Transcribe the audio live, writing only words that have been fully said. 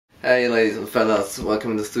Hey ladies and fellas,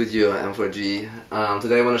 welcome to the studio M4G.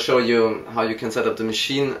 Today I want to show you how you can set up the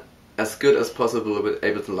machine as good as possible with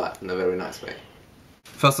Ableton Live in a very nice way.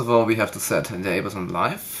 First of all, we have to set the Ableton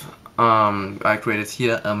Live. I created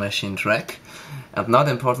here a machine track, and now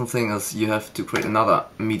the important thing is you have to create another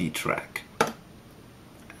Midi track.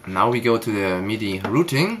 Now we go to the Midi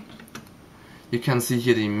routing. You can see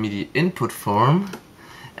here the Midi input form,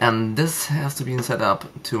 and this has to be set up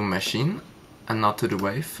to machine and not to the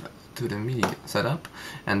wave, to the Midi setup,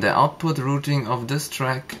 and the output routing of this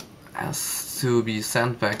track has to be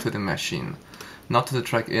sent back to the machine, not to the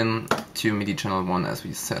track in to Midi channel 1 as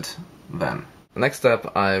we said then. Next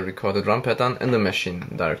step, I record the drum pattern in the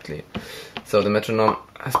machine directly. So the metronome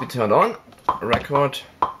has been turned on, record.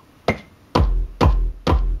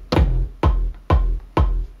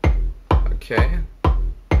 Okay.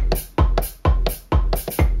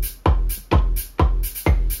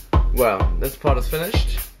 Well, this part is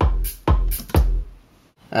finished.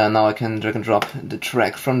 And now I can drag and drop the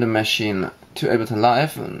track from the machine to Ableton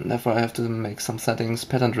Live, and therefore I have to make some settings.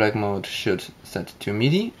 Pattern drag mode should set to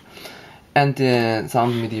Midi. And the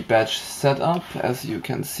sound Midi batch setup, as you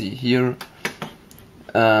can see here,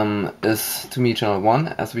 is to Midi channel 1,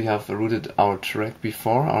 as we have routed our track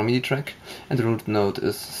before, our Midi track, and the root node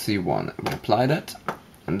is C1. We apply that,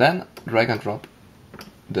 and then drag and drop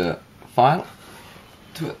the file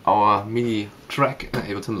to our Midi track in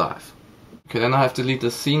Ableton Live. Okay, then I have to leave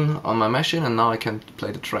the scene on my machine, and now I can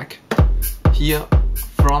play the track here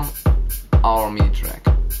from our Midi track.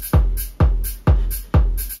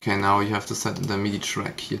 Okay, now you have to set the Midi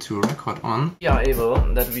track here to record on. We are able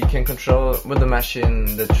that we can control with the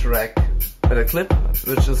machine the track, the clip,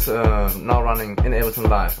 which is now running in Ableton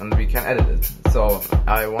Live, and we can edit it. So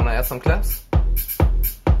I want to add some claps.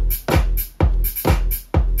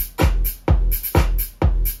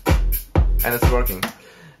 And it's working.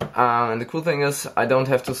 And the cool thing is, I don't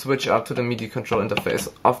have to switch up to the MIDI control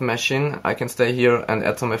interface of machine. I can stay here and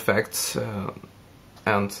add some effects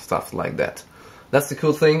and stuff like that. That's the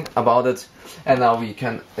cool thing about it. And now we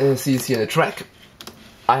can see here the track.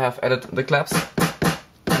 I have added the claps,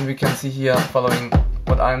 and we can see here, following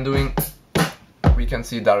what I'm doing, we can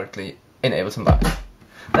see directly in Ableton Live.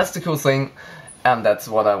 That's the cool thing, and that's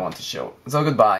what I want to show. So goodbye.